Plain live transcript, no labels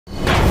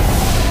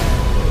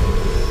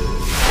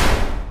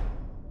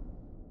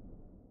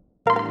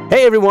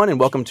Hey everyone, and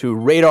welcome to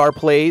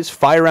RadarPlays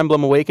Fire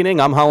Emblem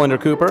Awakening. I'm Hollander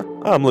Cooper.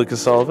 I'm Lucas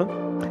Sullivan.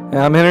 And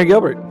I'm Henry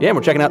Gilbert. Yeah, and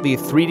we're checking out the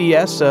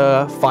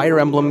 3DS Fire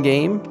Emblem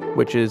game,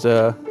 which is,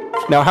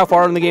 now how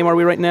far in the game are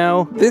we right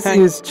now? This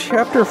is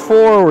Chapter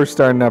 4 we're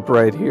starting up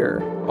right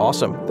here.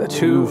 Awesome. The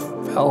two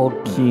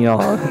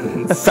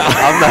Falchions.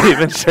 I'm not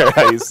even sure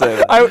how you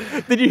say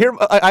it. Did you hear?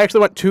 I actually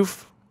went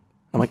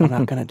I'm like, I'm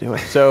not going to do it.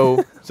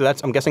 So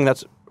that's, I'm guessing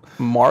that's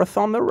Marth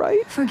on the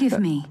right? Forgive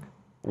me.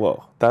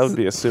 Whoa, that would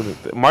be assuming.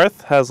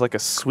 Marth has like a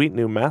sweet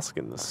new mask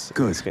in this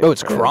game. Oh,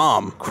 it's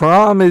Crom.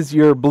 Crom is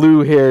your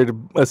blue-haired,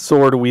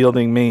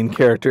 sword-wielding main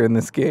character in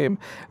this game.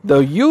 Though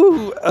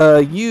you,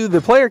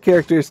 the player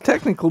character, is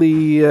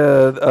technically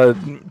a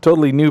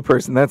totally new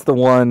person. That's the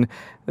one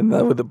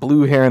with the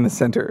blue hair in the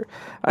center.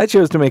 I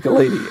chose to make a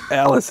lady.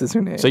 Alice is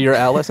her name. So you're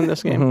Alice in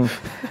this game?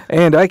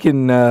 And I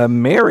can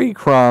marry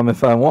Crom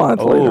if I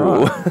want later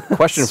on.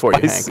 Question for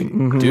you,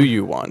 Hank. Do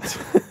you want?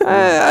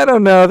 I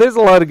don't know. There's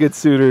a lot of good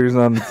suitors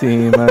on the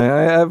team.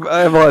 I have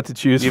a lot to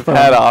choose You've from.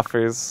 had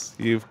offers.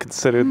 You've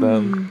considered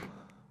them.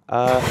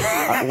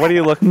 What do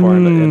you look for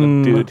in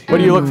a dude here? What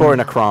do you look for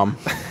in a Crom?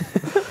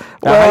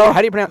 Well,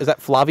 how do you pronounce? Is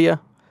that Flavia?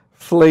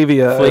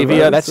 Flavia.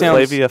 Flavia. That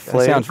Flavia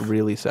sounds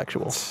really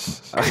sexual.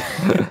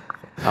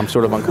 I'm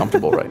sort of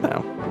uncomfortable right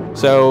now.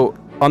 So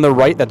on the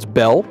right, that's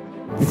Belle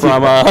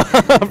from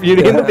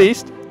Beauty and the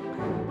Beast.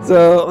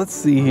 So let's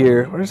see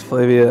here. Where's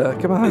Flavia?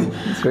 Come on,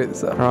 let's write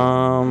this up.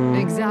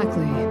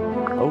 Exactly.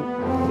 Oh,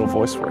 little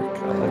voice work.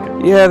 I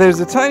like it. Yeah, there's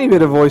a tiny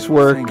bit of voice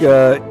work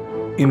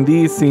in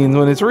these scenes.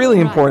 When it's really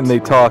important, they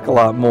talk a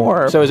lot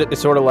more. So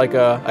it's sort of like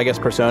I guess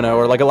Persona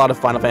or like a lot of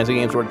Final Fantasy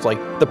games where it's like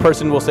the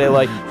person will say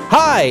like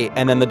hi,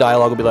 and then the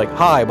dialogue will be like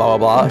hi, blah blah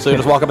blah. So you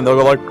just walk up and they'll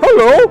go like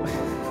hello,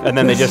 and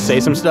then they just say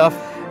some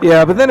stuff.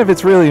 Yeah, but then if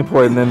it's really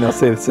important, then they'll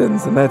say the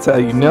sentence, and that's how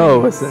you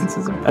know a sentence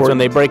is important. That's when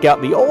they break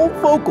out the old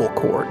vocal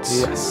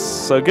cords. Yes.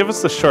 So give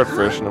us the short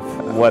version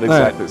of what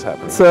exactly is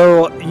happening.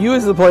 So you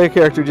as the player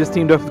character just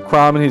teamed up with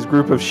Crom and his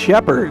group of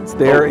shepherds.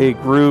 They're a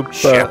group...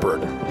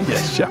 Shepherd.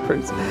 Yes,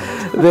 shepherds.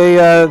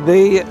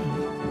 They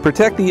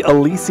protect the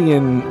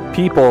Elysian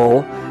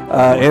people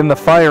and the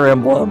Fire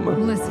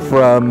Emblem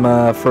from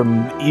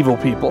evil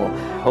people.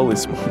 Holy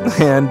smokes.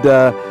 And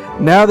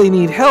now they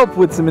need help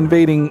with some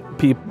invaders,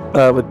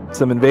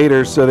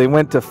 so they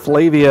went to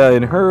Flavia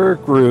and her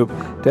group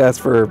to ask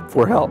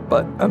for help.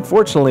 But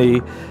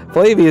unfortunately,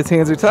 Flavia's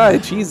hands are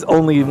tied. She's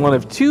only one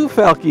of two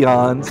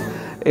Falchions,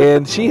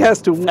 and she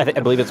has to... I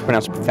believe it's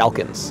pronounced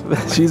Falcons.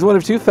 She's one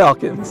of two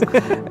Falcons.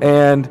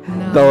 And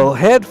the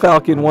head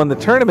Falcon won the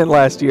tournament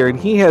last year, and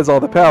he has all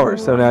the power.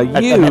 So now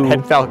you...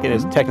 Head Falcon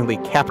is technically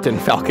Captain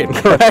Falcon,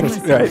 correct?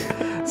 Right.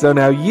 So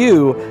now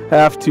you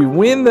have to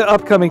win the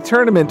upcoming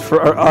tournament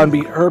on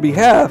her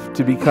behalf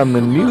to become the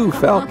new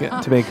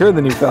Falcon, to make her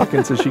the new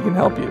Falcon so she can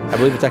help you. I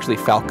believe it's actually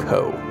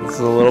Falco. This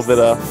is a little bit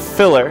of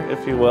filler,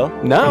 if you will.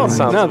 No.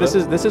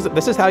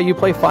 This is how you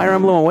play Fire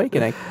Emblem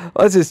Awakening.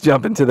 Let's just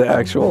jump into the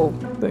actual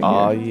thing.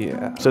 Oh here.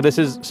 yeah. So this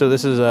is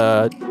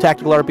a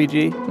tactical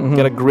RPG.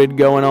 Got a grid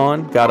going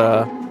on.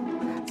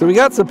 So we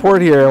got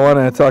support here. I want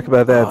to talk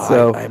about that.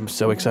 I'm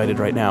so excited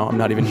right now. I'm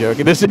not even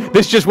joking.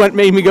 This just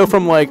made me go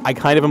from like I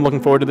kind of am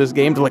looking forward to this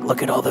game to like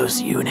look at all those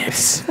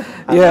units.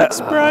 Yeah.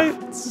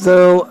 Sprites.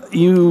 So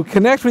you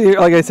connect with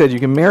like I said, you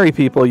can marry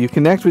people. You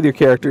connect with your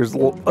characters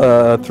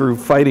through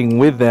fighting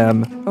with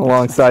them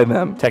alongside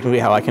them. Technically,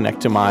 how I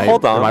connect to my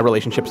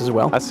relationships as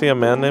well. I see a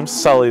man named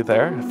Sully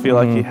there. I feel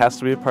like he has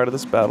to be a part of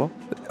this battle.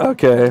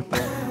 Okay.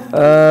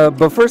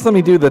 But first, let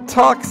me do the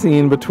talk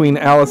scene between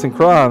Alice and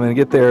Crom and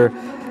get their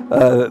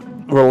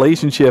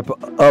relationship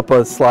up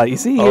a slide. You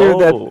see here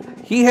that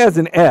he has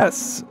an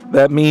S.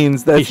 That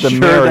means that's the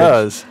marriage.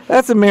 Does.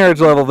 That's a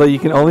marriage level that you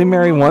can only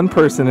marry one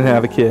person and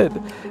have a kid,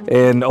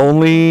 and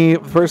only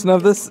person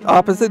of this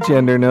opposite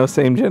gender, no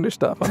same gender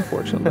stuff,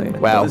 unfortunately.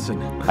 Wow.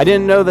 I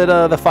didn't know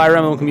that the Fire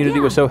Emblem community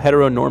was so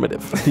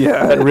heteronormative.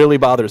 Yeah. That really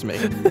bothers me.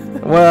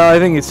 Well, I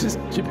think it's just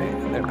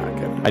Japan. They're not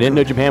good. I didn't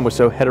know Japan was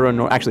so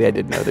heteronormative. Actually, I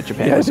did know that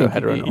Japan was so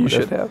heteronormative. You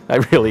should have. I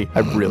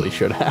really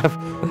should have.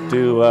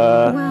 Do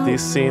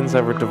these scenes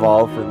ever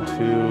devolve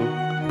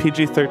into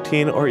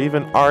PG-13 or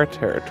even R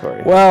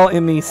territory? Well,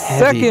 in the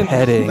second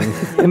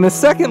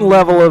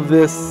level of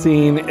this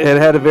scene, it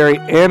had a very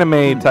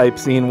anime type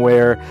scene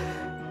where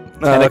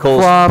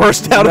tentacles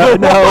burst out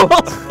of the wall.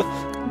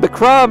 The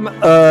Crom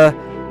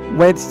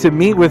went to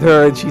meet with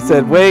her, and she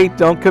said, "Wait,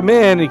 don't come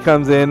in." He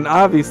comes in.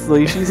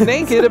 Obviously, she's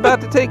naked,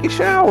 about to take a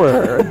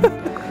shower.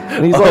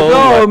 And he's like,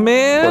 "Oh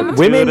man,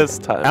 women." I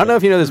don't know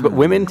if you know this, but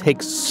women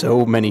take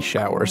so many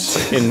showers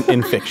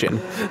in fiction.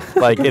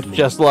 Like it's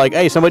just like,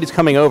 hey, somebody's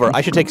coming over.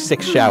 I should take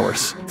 6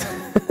 showers.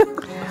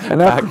 And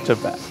now, back to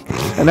back.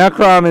 And now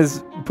Crom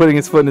is putting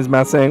his foot in his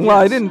mouth, saying, "Well,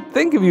 I didn't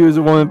think of you as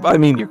a woman. I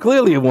mean, you're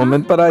clearly a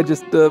woman, but I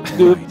just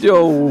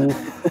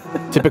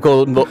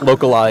Typical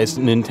localized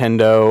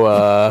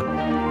Nintendo.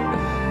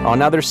 Oh,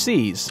 now there's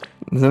C's.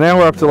 So now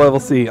we're up to level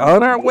C.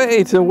 On our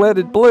way to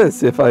wedded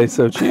bliss, if I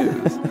so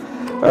choose.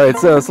 All right,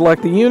 so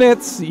select the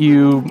units.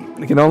 You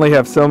can only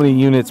have so many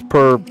units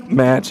per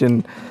match,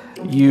 and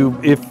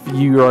if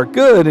you are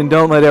good and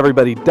don't let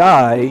everybody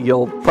die,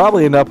 you'll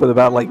probably end up with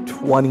about like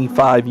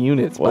 25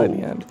 units by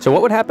the end. So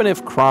what would happen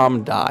if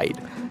Crom died?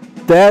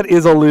 That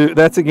is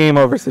that's a game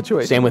over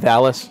situation. Same with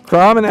Alice?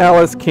 Crom and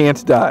Alice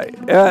can't die.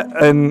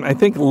 And I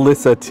think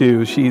Lissa,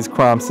 too. She's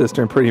Crom's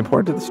sister and pretty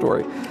important to the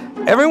story.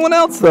 Everyone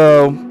else,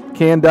 though,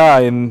 can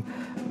die, and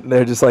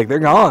they're just like, they're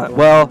gone.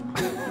 Well,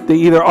 they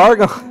either are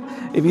gone.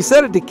 If you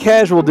set it to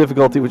casual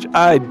difficulty, which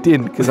I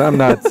didn't because I'm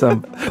not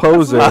some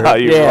poser.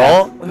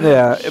 Yeah.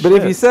 But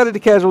if you set it to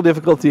casual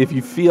difficulty, if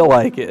you feel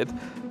like it,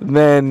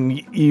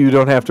 then you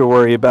don't have to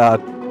worry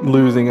about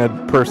losing a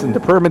person to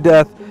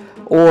permadeath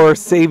or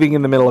saving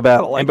in the middle of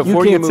battle. Like, and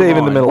before you can't move save on,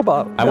 in the middle of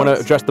battle. I want to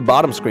address the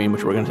bottom screen,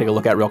 which we're going to take a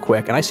look at real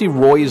quick. And I see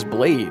Roy's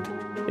blade.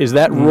 Is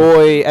that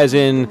Roy as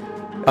in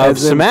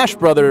Smash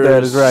Brothers?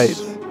 That is right.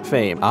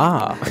 Fame.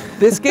 Ah.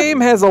 This game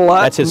has a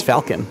lot. That's his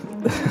Falcon.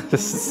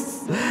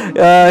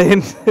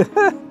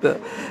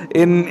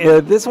 In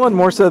this one,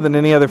 more so than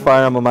any other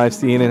Fire Emblem I've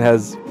seen, it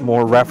has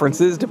more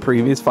references to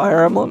previous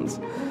Fire Emblems.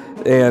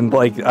 And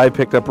like, I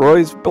picked up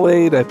Roy's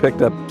blade, I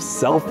picked up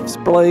Sylph's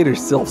blade or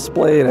Sylph's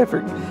blade. I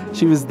forget.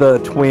 She was the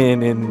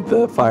twin in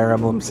the Fire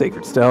Emblem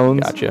Sacred Stones.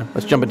 Gotcha.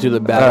 Let's jump into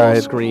the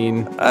battle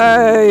screen. All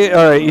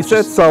right, you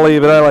said Sully,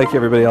 but I like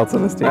everybody else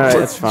on this team. All right,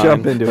 Let's that's fine.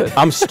 jump into it.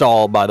 I'm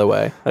Stall, by the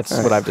way. That's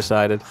what I've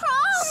decided.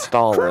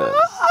 Stalin.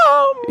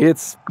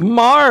 It's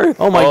Marth.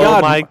 Oh my god.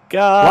 Oh my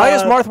god. Why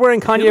is Marth wearing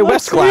Kanye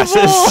West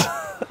glasses?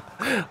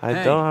 I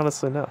don't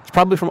honestly know. It's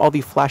probably from all the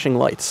flashing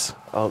lights.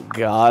 Oh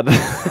god.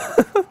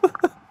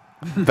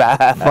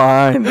 Bad.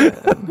 Fine.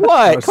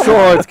 What? Our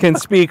swords can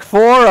speak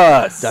for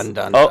us. Dun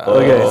dun Oh, dun.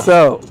 Okay,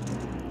 so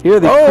here are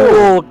the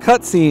cool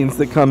cutscenes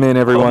that come in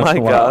every once in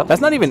a while.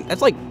 That's not even.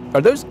 That's like. Are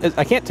those?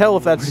 I can't tell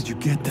if that's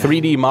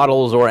 3D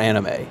models or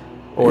anime,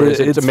 or is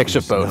it a mix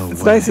of both?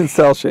 It's nice and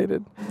cell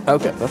shaded.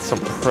 Okay. That's some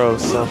pro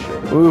stuff.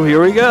 Ooh,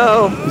 here we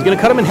go. He's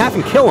gonna cut him in half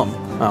and kill him.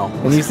 Oh.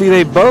 And you see,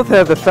 they both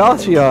have the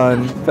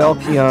Falchion,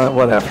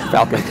 whatever.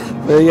 Falcon.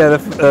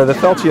 The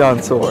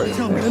Falchion sword.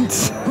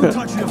 Who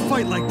taught you to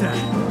fight like that?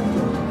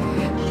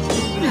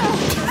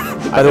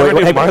 By the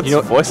way, hey, Marth's you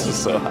know, voice was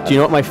so high. do you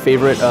know what my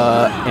favorite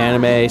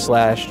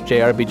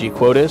anime/JRPG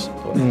quote is?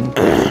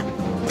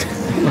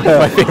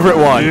 My favorite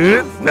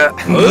one.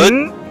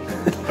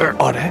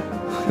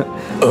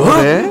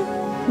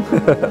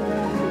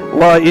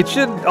 Well, it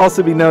should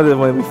also be noted that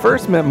when we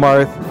first met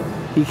Marth,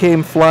 he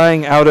came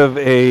flying out of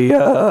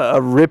a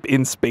rip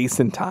in space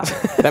and time.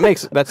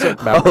 That's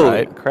about Holy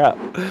right. crap.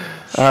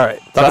 All right.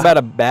 Talk about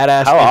a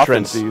badass How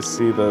entrance. often do you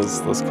see those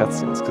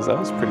cutscenes? Because that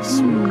was pretty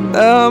sweet.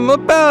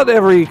 About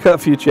every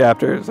few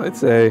chapters, I'd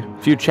say.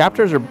 Few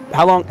chapters, or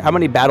how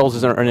many battles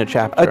is there in a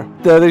chapter?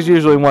 There's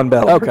usually one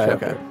battle per Okay.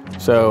 chapter.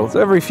 So So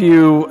every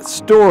few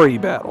story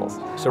battles.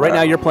 right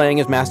now you're playing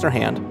as Master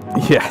Hand.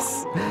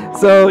 Yes.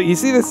 So you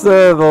see this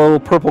the little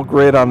purple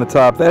grid on the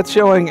top. That's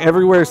showing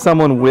everywhere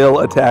someone will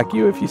attack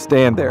you if you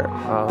stand there.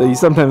 Though you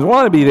sometimes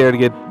want to be there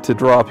to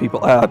draw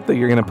people out. That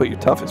you're going to put your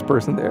toughest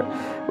person there,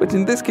 which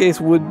in this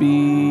case would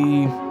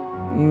be,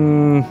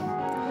 I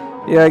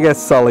guess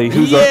Sully.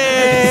 Sully's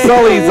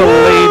a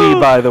lady,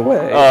 by the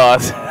way.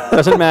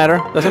 Doesn't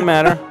matter. Doesn't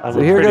matter. So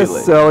here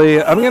goes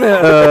Sully. I'm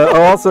gonna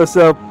also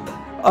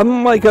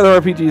unlike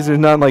other RPGs, there's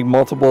not like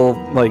multiple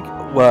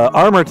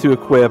armor to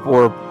equip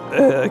or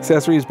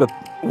accessories, but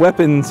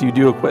weapons you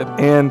do equip,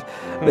 and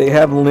they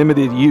have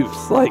limited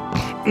use. Like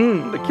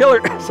the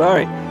killer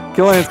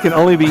lance can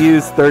only be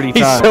used 30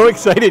 He's times. so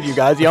excited, you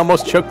guys. He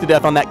almost choked to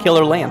death on that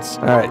killer lance.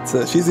 All right,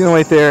 so she's gonna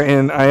wait there,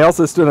 and I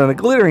also stood on a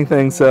glittering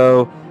thing,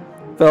 so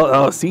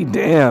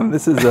damn,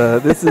 this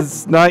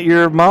is not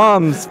your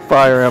mom's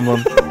Fire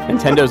Emblem.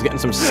 Nintendo's getting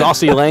some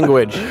saucy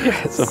language.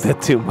 It's a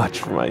bit too much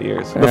for my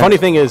ears. The funny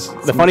thing is,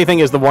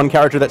 the one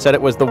character that said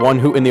it was the one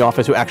who in the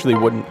office who actually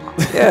wouldn't.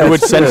 Yeah, who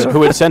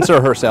would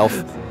censor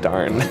herself.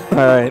 Darn. All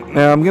right,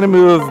 now I'm gonna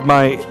move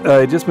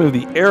just move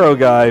the arrow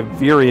guy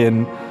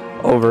Virion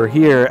over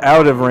here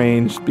out of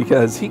range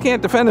because he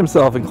can't defend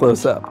himself in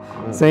close up.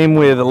 Same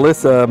with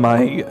Alyssa,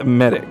 my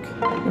medic.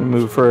 I'm gonna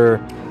move her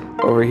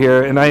over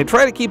here, and I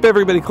try to keep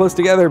everybody close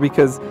together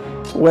because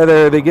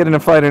whether they get in a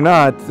fight or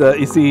not,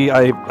 you see,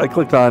 I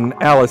clicked on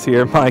Alice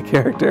here, my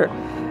character,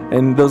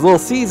 and those little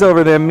C's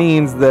over them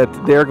means that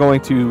they're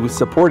going to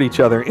support each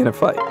other in a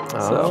fight.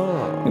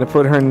 So I'm going to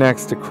put her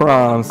next to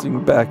Crom so you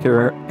can back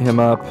him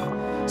up.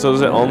 So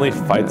is it only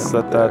fights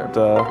that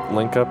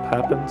link up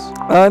happens?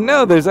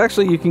 No, there's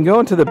actually, you can go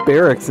into the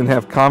barracks and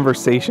have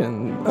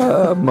conversation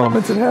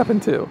moments that happen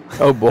too.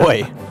 Oh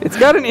boy. It's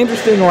got an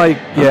interesting,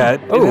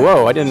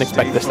 Whoa, I didn't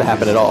expect this to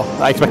happen at all.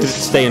 I expected it to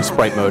stay in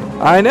sprite mode.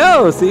 I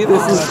know, see,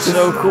 this is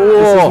so cool.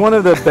 This is one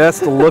of the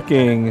best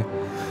looking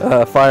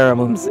Fire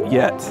Emblems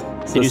yet.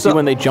 Did you see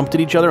when they jumped at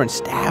each other and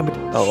stabbed?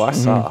 Oh, I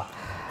saw.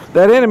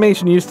 That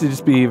animation used to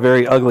just be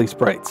very ugly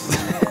sprites.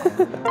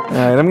 All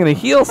right, I'm going to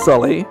heal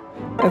Sully.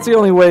 That's the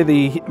only way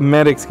the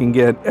medics can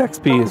get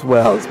XP as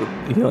well, is with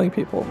healing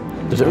people.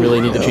 Does it really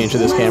need to change to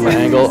this camera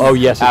angle? Oh,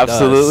 yes, it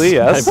Absolutely,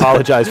 does. yes. I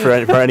apologize for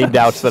any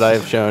doubts that I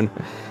have shown.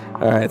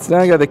 All right, so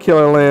now I got the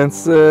Killer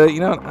Lance. You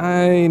know what?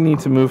 I need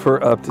to move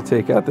her up to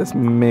take out this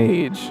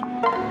mage.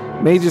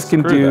 Mages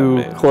can do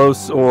mage.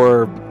 close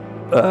or...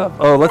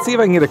 let's see if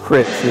I can get a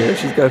crit here.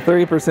 She's got a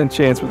 30%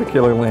 chance with the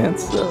Killer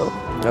Lance, so...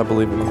 I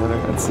believe in you,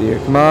 Hunter. Let's see here.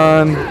 Come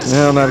on.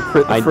 No, not a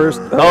crit the first.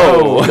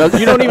 Oh,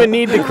 you don't even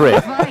need the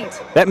crit.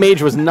 That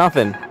mage was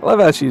nothing. I love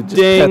how she just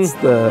Ding. pets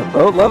the...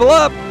 Oh, level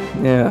up!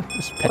 Yeah.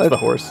 Just pets the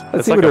horse. Let's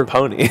It's see like what a her...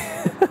 pony.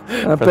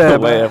 Not For bad. the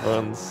way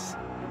everyone's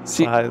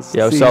size.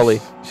 Yo, See,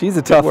 Sully. She's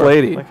a tough Good work.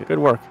 lady. Good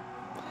work.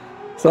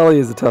 Sully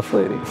is a tough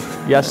lady.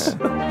 Yes,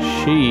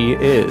 she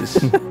is.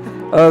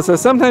 So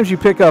sometimes you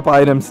pick up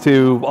items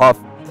to off...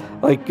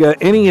 Like,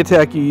 any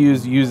attack you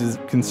use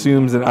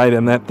consumes an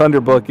item. That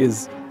Thunder Book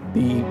is...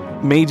 The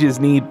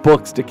mages need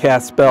books to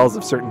cast spells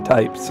of certain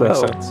types. So Makes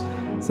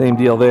sense. same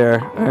deal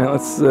there. All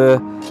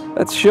right,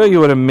 let's show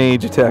you what a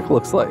mage attack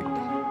looks like.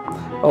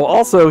 Oh,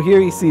 also here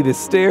you see the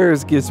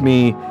stairs gives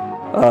me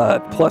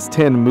plus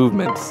 10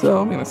 movement. So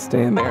I'm gonna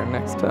stand there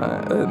next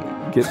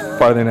time, get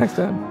farther next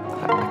time.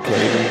 I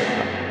can't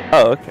even.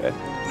 Oh, okay.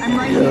 I'm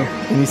right So,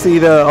 here. and you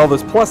see all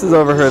those pluses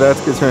over her. That's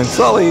because her and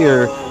Sully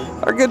are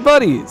good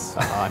buddies.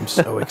 I'm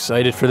so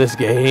excited for this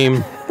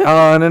game.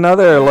 On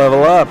another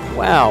level up.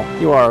 Wow,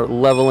 you are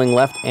leveling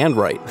left and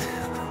right.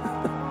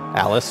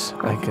 Alice.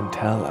 I can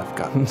tell I've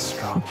gotten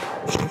stronger.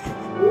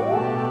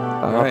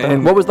 All right,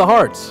 and What was the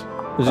hearts?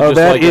 Was it oh,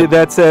 just like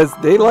that says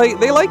they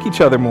like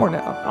each other more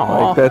now.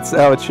 Aw. Like, that's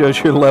how it shows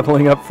you're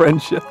leveling up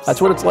friendships.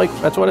 That's what it's like.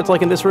 That's what it's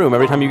like in this room.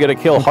 Every time you get a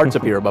kill, hearts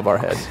appear above our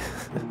heads.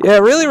 Yeah,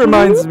 it really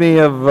reminds me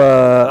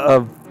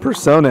of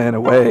Persona in a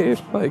way.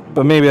 Like,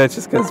 but maybe that's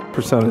just because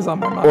Persona's on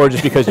my mind. Or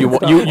just because you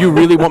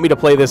really want me to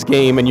play this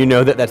game and you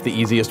know that that's the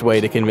easiest way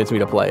to convince me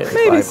to play it.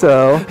 maybe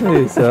so.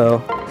 Maybe so.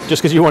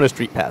 Just because you want a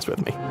street pass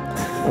with me.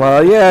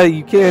 Well, yeah,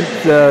 you can't.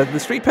 The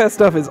Street Pass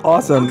stuff is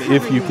awesome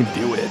if you can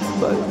do it,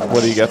 but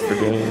What do you get for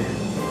doing?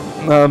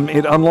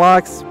 it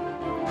unlocks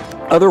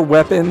other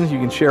weapons. You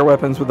can share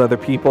weapons with other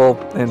people,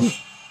 and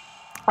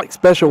like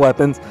special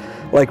weapons,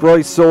 like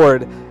Roy's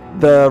sword.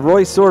 The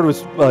Roy's sword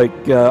was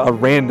like a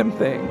random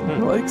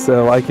thing, like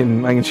so I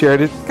can share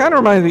it. It kind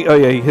of reminds me. Oh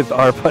yeah, you hit the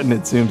R button,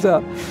 it zooms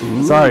out.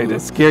 Sorry to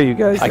scare you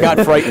guys. I got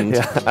frightened.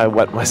 Yeah, I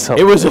wet myself.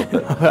 It was.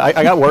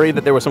 I got worried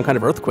that there was some kind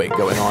of earthquake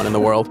going on in the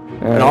world,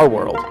 in our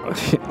world.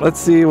 Let's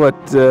see what.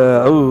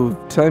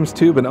 Times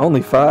 2, but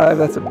only 5.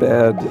 That's a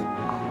bad.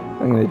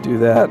 I'm gonna do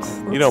that.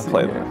 You don't Let's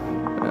play see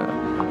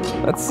them.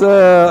 here. That's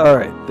all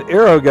right. The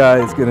arrow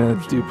guy is gonna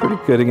do pretty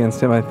good against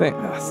him, I think.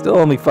 Still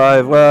only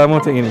 5. Well, I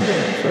won't take any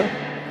damage. So.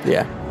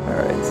 Yeah. All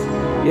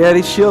right. Yeah,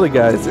 these shielded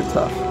guys are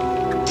tough.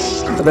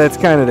 But that's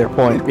kind of their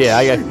point. Yeah.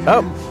 I got.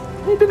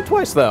 Oh, he did it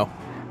twice though.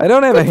 I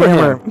don't have a Good for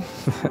hammer.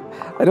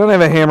 I don't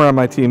have a hammer on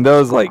my team.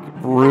 Those like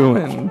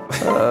ruin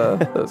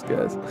those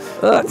guys.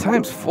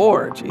 Times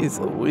 4. Jeez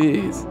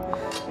Louise.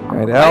 All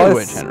right, Language,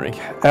 Alice. Henry.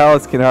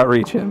 Alice cannot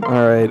reach him.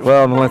 All right.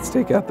 Well, then let's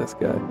take out this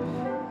guy.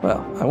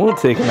 Well, I won't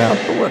take him out,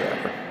 but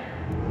whatever.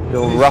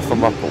 You'll rough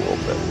them up a little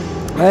bit.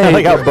 I Hey,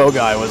 like how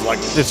Bogai was like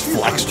just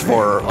flexed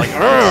for her, like.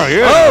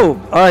 Yeah. Oh,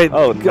 all right.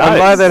 Oh, I'm nice.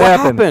 glad that What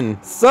happened. happened?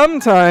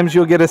 Sometimes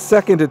you'll get a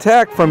second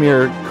attack from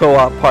your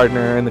co-op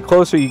partner, and the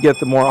closer you get,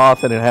 the more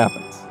often it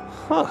happens.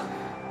 Huh.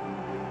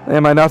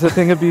 Am I not a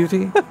thing of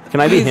beauty? Can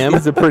I be him?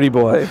 He's a pretty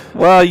boy.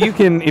 Well, you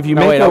can, if you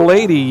No, make wait, a I-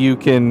 lady, you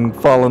can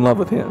fall in love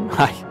with him.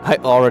 I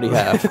already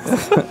have.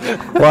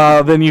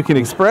 Well, then you can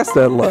express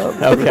that love.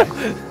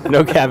 Okay.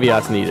 No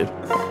caveats needed.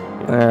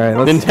 All right.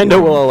 Let's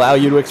Nintendo will allow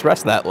you to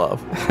express that love.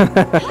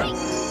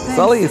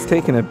 Sully is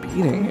taking a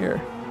beating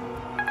here.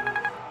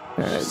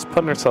 She's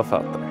putting herself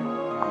out there.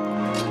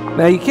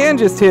 Now you can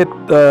just hit.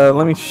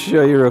 Let me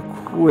show you real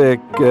quick.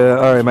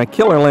 All right, my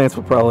Killer Lance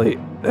will probably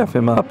F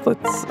him up. All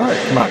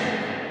right, come on.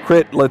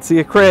 Crit. Let's see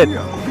a crit.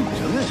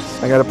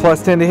 I got a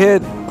plus 10 to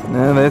hit.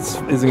 No, this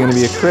isn't going to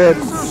be a crit.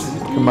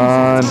 Come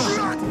on.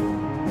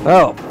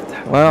 Oh,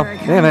 well,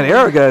 man, that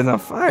arrow guy's on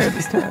fire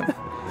this time.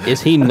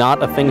 Is he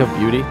not a thing of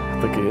beauty?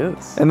 I think he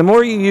is. And the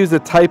more you use a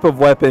type of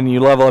weapon, you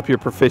level up your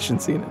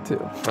proficiency in it too.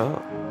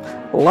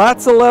 Oh.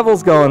 Lots of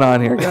levels going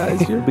on here,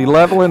 guys. You'll be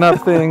leveling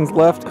up things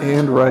left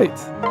and right.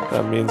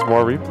 That means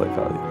more replay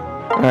value.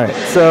 All right,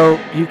 so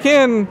you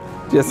can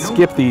just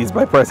skip these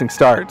by pressing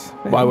start.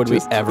 Why and would we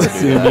just ever do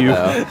assume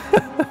that?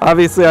 though?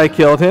 Obviously, I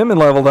killed him and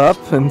leveled up,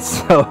 and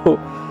so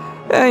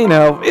you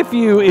know, if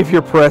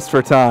you're pressed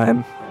for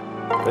time.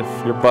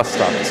 If your bus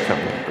stop is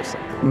coming up or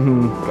something,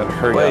 Mm-hmm. gotta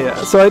hurry Well, up.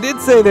 yeah. So I did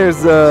say there's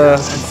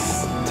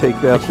take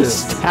that. He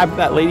stabbed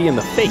that lady in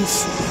the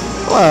face.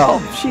 Well,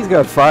 she's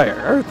got fire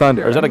or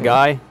thunder. Or is that a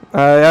guy?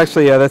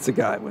 Actually, yeah, that's a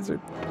guy wizard.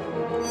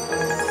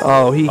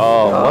 Oh,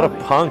 What a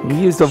punk.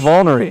 He used a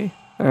vulnerary.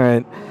 All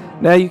right.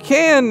 Now you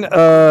can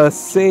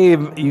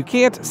save. You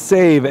can't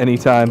save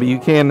anytime, but you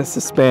can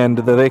suspend.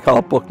 They call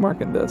it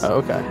bookmarking this. Oh,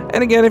 okay.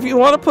 And again, if you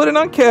want to put it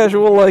on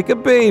casual like a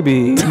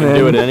baby, then,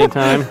 Do it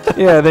anytime.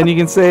 yeah, then you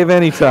can save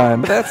anytime.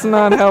 But that's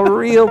not how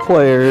real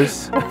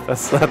players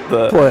That's not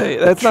the play.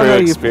 That's not true how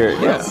you.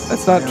 experience. Yeah,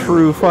 that's not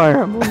true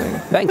Fire Emblem.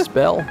 Thanks,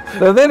 Bill.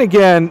 So then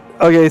again,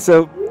 okay,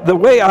 so the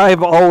way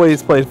I've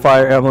always played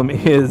Fire Emblem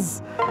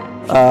is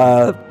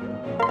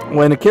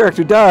when a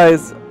character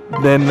dies,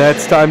 then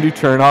that's time to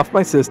turn off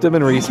my system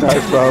and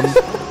restart from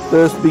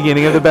the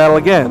beginning of the battle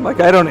again. Like,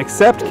 I don't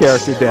accept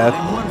character death.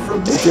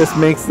 It just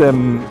makes it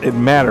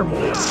matter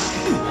more.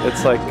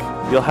 It's like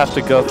you'll have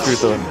to go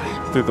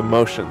through the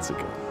motions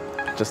again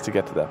just to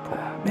get to that point.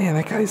 Man,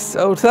 that guy's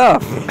so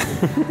tough.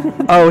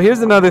 Oh, here's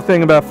another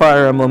thing about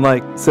Fire Emblem.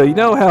 Like, so you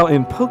know how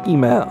in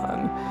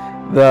Pokemon,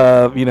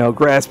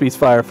 grass beats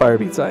fire, fire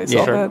beats ice. Yeah,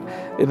 all sure.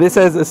 that. This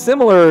has a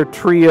similar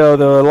trio,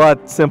 though a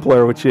lot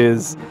simpler, which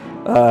is,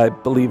 I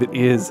believe it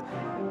is,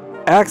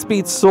 axe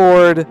beats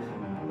sword,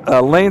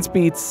 lance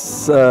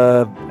beats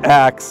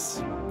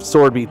axe,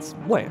 sword beats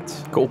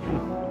lance. Cool.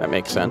 That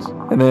makes sense.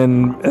 And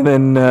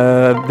then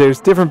there's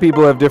different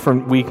people who have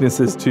different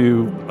weaknesses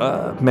to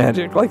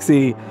magic. Like,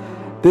 see,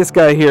 this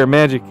guy here,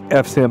 magic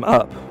F's him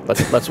up.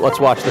 Let's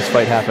watch this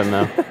fight happen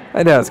though.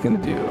 I know it's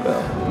gonna do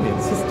well. I mean,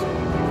 it's just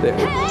there.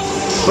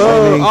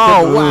 Boom.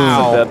 Oh There's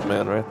wow. a dead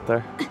man right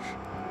there.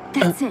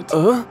 That's it.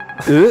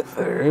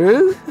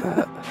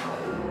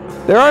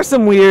 There are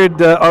some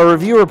weird. Our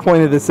reviewer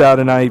pointed this out,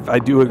 and I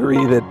do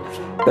agree that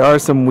there are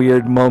some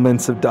weird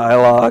moments of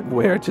dialogue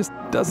where it just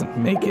doesn't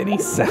make any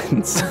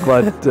sense.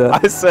 But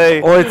I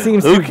say, or it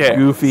seems who too cares?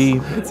 goofy.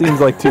 It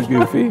seems like too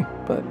goofy.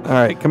 But all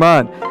right, come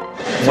on.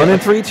 1 in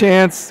 3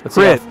 chance. Let's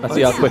Crit.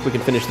 see how quick we can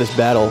finish this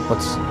battle.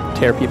 Let's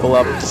tear people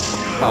up.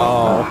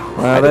 Oh.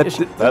 Wow, that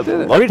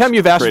did it. Every time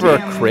you've asked for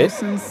a crit,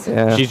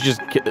 Yeah.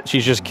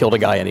 she's just killed a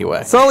guy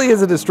anyway. Sully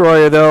is a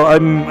destroyer, though.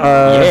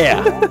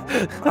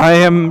 Yeah. I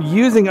am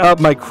using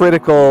up my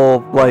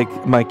critical, like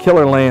my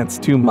killer lance,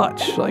 too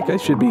much. Like I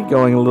should be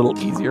going a little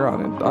easier on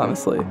it,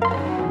 honestly.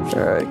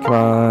 All right, come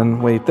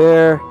on, wait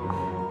there.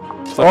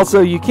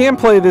 Also, you can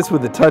play this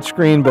with a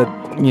touchscreen, but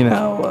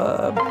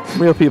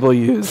real people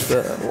use.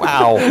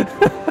 Wow.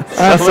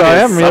 I'm sorry,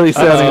 I'm really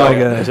sounding like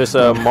Is a. this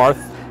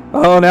Marth?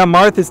 Oh, now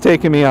Martha's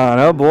taking me on.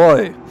 Oh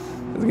boy,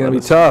 it's gonna be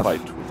Let us tough.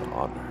 Fight with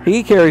honor.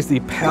 He carries the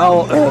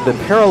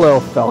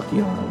parallel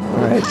Falchion. All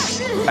right.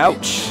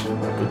 Ouch.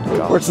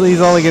 Fortunately,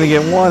 he's only going to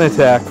get 1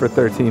 attack for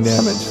 13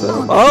 damage.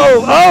 So.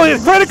 Oh,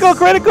 it's critical!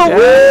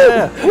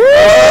 Yeah. Woo!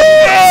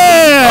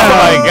 Yeah! Oh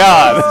my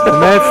God!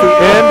 And that's the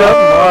end of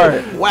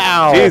Mart.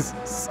 Wow.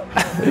 Jesus.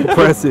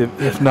 Impressive,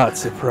 if not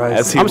surprising.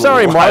 As he I'm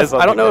sorry, lies Marth.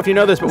 on I don't the know if you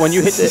know this, but when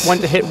you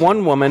went to hit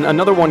one woman,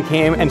 another one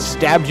came and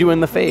stabbed you in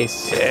the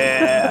face.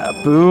 Yeah,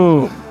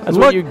 boom. That's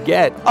Look, what you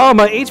get. Oh,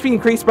 my HP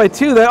increased by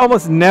 2. That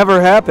almost never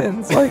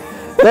happens. Like,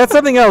 that's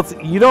something else.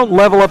 You don't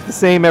level up the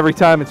same every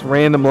time. It's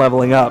random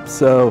leveling up.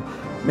 So,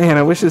 man,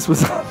 I wish this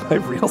was on my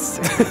real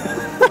save.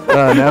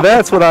 Now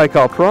that's what I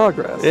call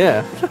progress.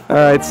 Yeah. All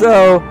right,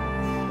 so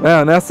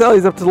now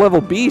Sally's up to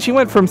level B. She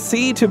went from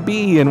C to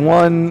B in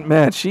one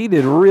match. She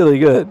did really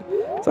good.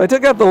 So I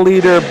took out the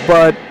leader,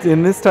 but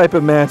in this type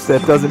of match,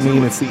 that doesn't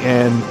mean it's the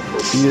end.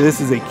 This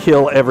is a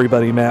kill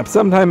everybody map.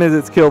 Sometimes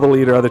it's kill the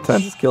leader, other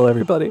times it's kill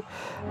everybody.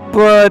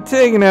 But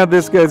taking out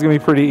this guy's gonna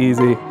be pretty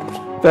easy.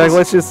 In fact,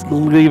 let's just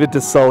leave it to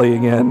Sully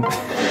again.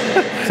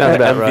 Sounds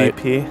about right.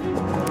 MVP.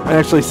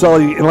 Actually,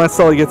 Sully, unless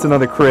Sully gets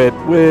another crit,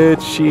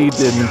 which she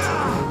didn't,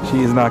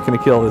 she's not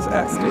gonna kill this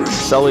axe dude.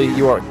 Sully,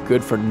 you are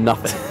good for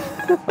nothing.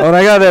 Oh, and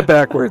I got that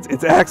backwards.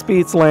 It's axe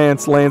beats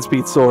lance, lance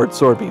beats sword,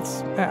 sword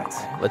beats axe.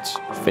 Let's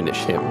finish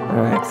him.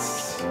 All right.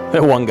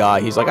 That one guy,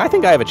 he's like, I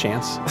think I have a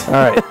chance. All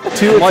right.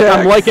 2 attacks.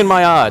 I'm liking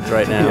my odds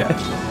right now. Yeah.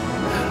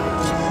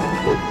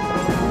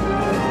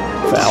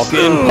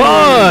 Falcon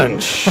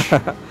Punch!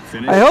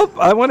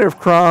 I wonder if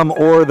Crom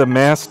or the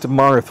Masked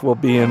Marth will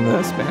be in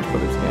the Smash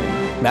Brothers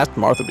game. Masked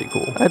Marth would be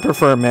cool. I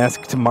prefer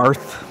Masked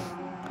Marth.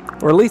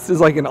 Or at least as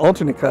like an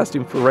alternate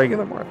costume for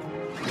regular Marth.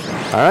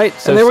 All right,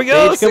 so And there we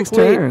go, stage 6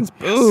 complete. turns.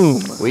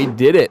 Boom. We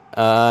did it.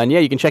 And yeah,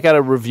 you can check out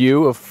a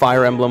review of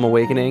Fire Emblem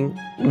Awakening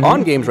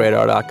on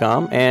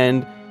GamesRadar.com,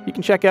 and you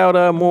can check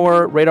out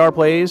more Radar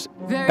Plays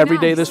every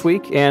day this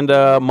week, and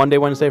Monday,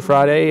 Wednesday,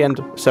 Friday,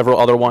 and several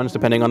other ones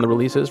depending on the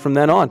releases from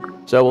then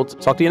on. So we'll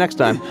talk to you next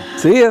time.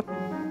 See ya.